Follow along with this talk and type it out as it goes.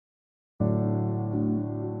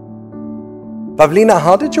Pavlina,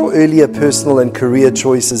 how did your earlier personal and career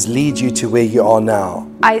choices lead you to where you are now?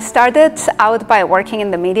 I started out by working in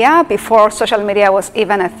the media before social media was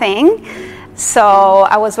even a thing. So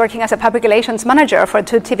I was working as a public relations manager for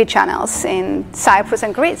 2 TV channels in Cyprus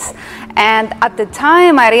and Greece. And at the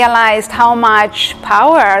time, I realized how much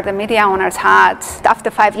power the media owners had.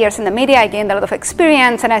 After 5 years in the media, I gained a lot of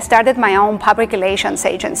experience and I started my own public relations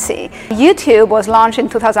agency. YouTube was launched in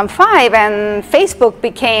 2005 and Facebook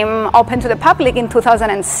became open to the public in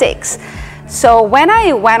 2006. So when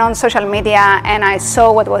I went on social media and I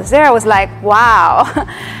saw what was there, I was like, wow.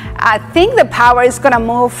 I think the power is going to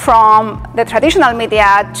move from the traditional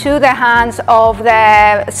media to the hands of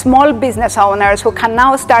the small business owners who can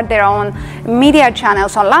now start their own media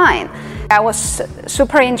channels online. I was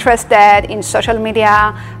super interested in social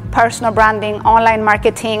media, personal branding, online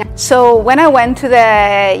marketing. So when I went to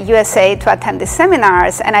the USA to attend these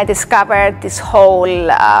seminars and I discovered this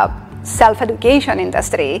whole self-education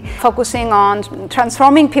industry, focusing on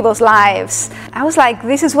transforming people's lives. I was like,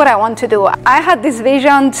 this is what I want to do. I had this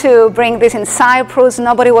vision to bring this in Cyprus.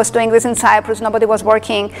 Nobody was doing this in Cyprus. Nobody was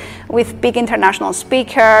working with big international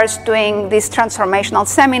speakers, doing these transformational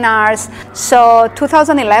seminars. So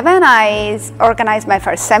 2011, I organized my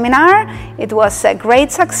first seminar. It was a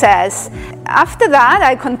great success. After that,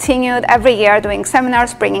 I continued every year doing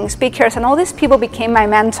seminars, bringing speakers, and all these people became my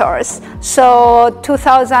mentors. So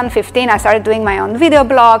 2015, I started doing my own video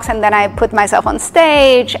blogs, and then I put myself on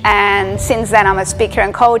stage, and since then I'm a speaker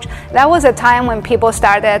and coach. That was a time when people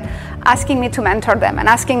started asking me to mentor them and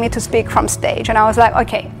asking me to speak from stage, and I was like,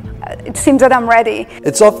 okay, it seems that I'm ready.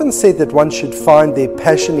 It's often said that one should find their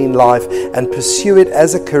passion in life and pursue it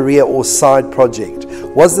as a career or side project.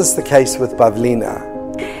 Was this the case with Pavlina?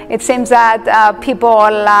 It seems that people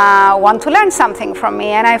want to learn something from me,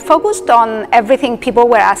 and I focused on everything people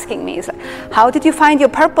were asking me. Like, how did you find your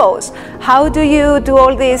purpose? How do you do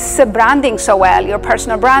all this branding so well, your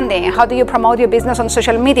personal branding? How do you promote your business on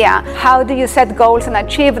social media? How do you set goals and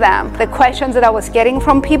achieve them? The questions that I was getting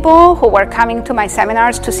from people who were coming to my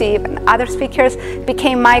seminars to see other speakers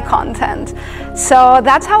became my content. So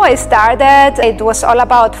that's how I started. It was all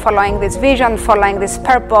about following this vision, following this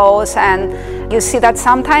purpose, and you see that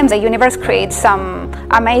sometimes the universe creates some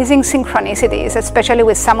amazing synchronicities, especially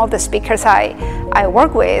with some of the speakers I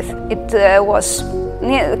work with. It was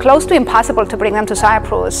close to impossible to bring them to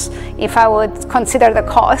Cyprus if I would consider the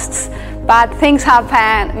costs. But things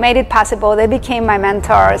happened, made it possible. They became my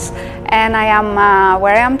mentors, and I am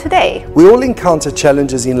where I am today. We all encounter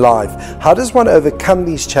challenges in life. How does one overcome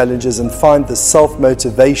these challenges and find the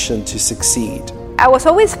self-motivation to succeed? I was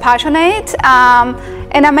always passionate,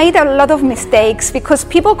 and I made a lot of mistakes because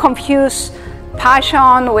people confuse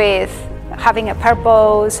passion with having a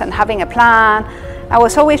purpose and having a plan. I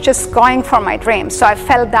was always just going for my dreams, so I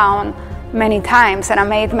fell down many times and I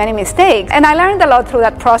made many mistakes. And I learned a lot through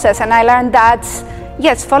that process, and I learned that,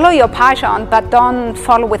 yes, follow your passion, but don't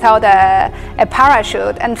fall without a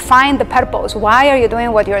parachute, and find the purpose. Why are you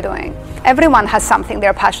doing what you're doing? Everyone has something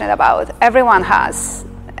they're passionate about. Everyone has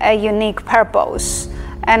a unique purpose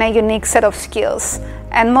and a unique set of skills.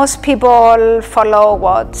 And most people follow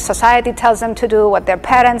what society tells them to do, what their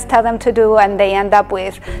parents tell them to do, and they end up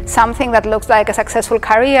with something that looks like a successful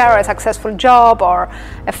career or a successful job or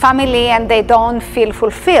a family, and they don't feel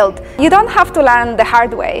fulfilled. You don't have to learn the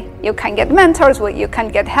hard way. You can get mentors, you can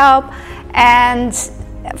get help, and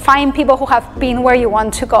find people who have been where you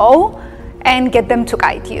want to go and get them to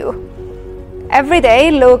guide you. Every day,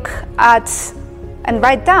 look at and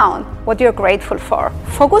write down what you're grateful for.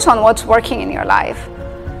 Focus on what's working in your life.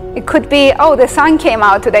 It could be, oh, the sun came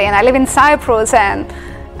out today and I live in Cyprus and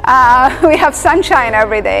we have sunshine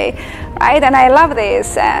every day, right? And I love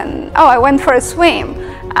this. And oh, I went for a swim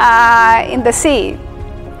in the sea.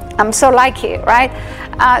 I'm so lucky, right?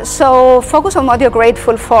 So focus on what you're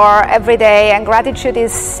grateful for every day, and gratitude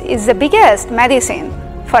is the biggest medicine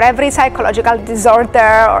for every psychological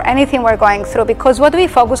disorder or anything we're going through, because what we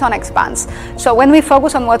focus on expands. So when we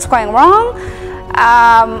focus on what's going wrong,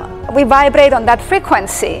 we vibrate on that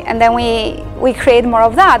frequency, and then we create more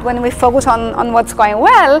of that. When we focus on what's going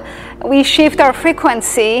well, we shift our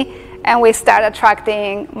frequency and we start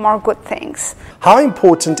attracting more good things. How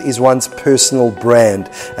important is one's personal brand,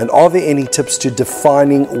 and are there any tips to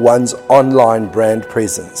defining one's online brand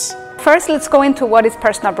presence? First, let's go into what is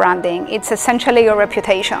personal branding. It's essentially your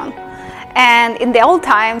reputation. And in the old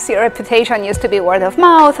times, your reputation used to be word of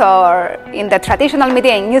mouth, or in the traditional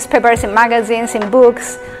media, in newspapers, in magazines, in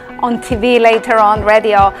books, on TV later on,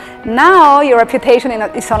 radio. Now your reputation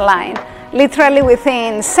is online. Literally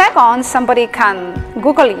within seconds, somebody can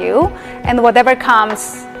Google you, and whatever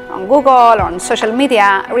comes on Google or on social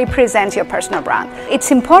media represents your personal brand.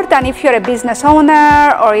 It's important if you're a business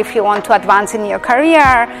owner or if you want to advance in your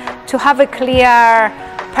career to have a clear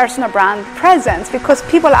personal brand presence, because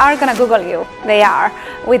people are going to Google you. They are.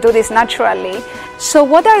 We do this naturally. So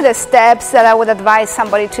what are the steps that I would advise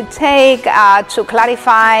somebody to take to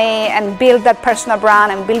clarify and build that personal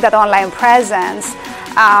brand and build that online presence?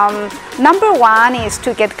 Number one is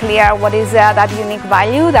to get clear what is that unique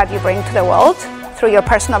value that you bring to the world through your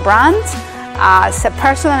personal brand as a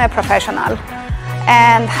person and a professional,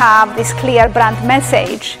 and have this clear brand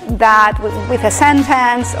message that with a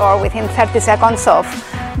sentence or within 30 seconds of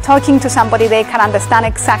talking to somebody, they can understand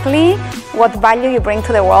exactly what value you bring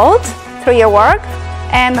to the world through your work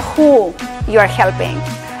and who you are helping.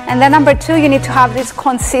 And then number two, you need to have this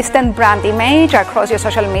consistent brand image across your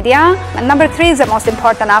social media. And number three is the most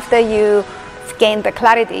important after you've gained the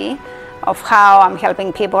clarity of how I'm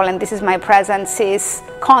helping people and this is my presence, is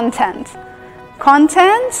content.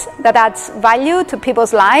 Content that adds value to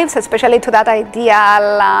people's lives, especially to that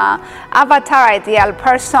ideal avatar, ideal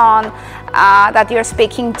person that you're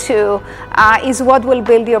speaking to, is what will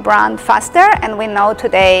build your brand faster. And we know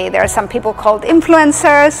today there are some people called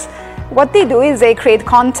influencers. What they do is they create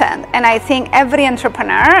content. And I think every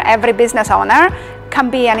entrepreneur, every business owner can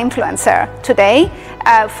be an influencer today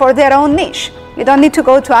for their own niche. You don't need to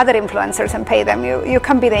go to other influencers and pay them. You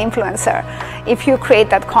can be the influencer if you create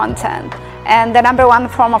that content. And the number one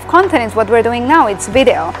form of content is what we're doing now. It's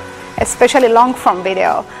video, especially long form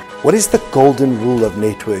video. What is the golden rule of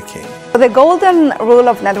networking? The golden rule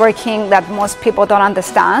of networking that most people don't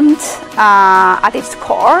understand at its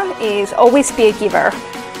core is always be a giver.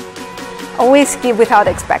 Always give without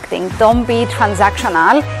expecting. Don't be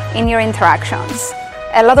transactional in your interactions.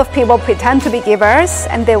 A lot of people pretend to be givers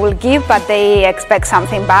and they will give, but they expect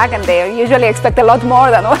something back, and they usually expect a lot more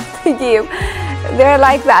than what they give. They're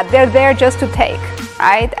like that. They're there just to take,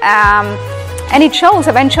 right? And it shows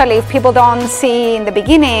eventually. If people don't see in the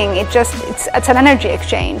beginning, it's an energy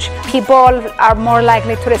exchange. People are more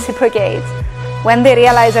likely to reciprocate. When they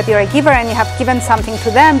realize that you're a giver and you have given something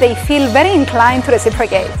to them, they feel very inclined to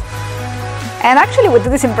reciprocate. And actually we do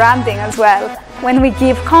this in branding as well. When we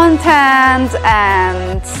give content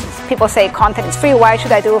and people say content is free, why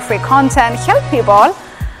should I do free content? Help people.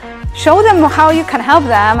 Show them how you can help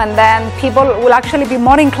them, and then people will actually be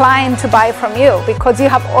more inclined to buy from you because you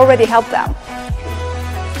have already helped them.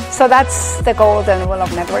 So that's the golden rule of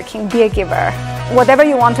networking. Be a giver. Whatever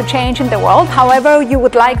you want to change in the world, however you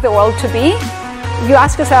would like the world to be, you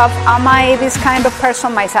ask yourself, am I this kind of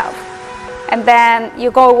person myself? And then you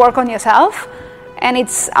go work on yourself, and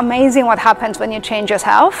it's amazing what happens when you change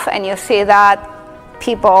yourself and you see that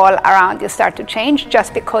people around you start to change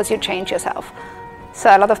just because you change yourself.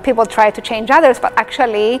 So a lot of people try to change others, but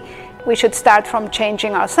actually we should start from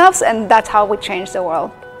changing ourselves, and that's how we change the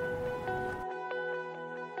world.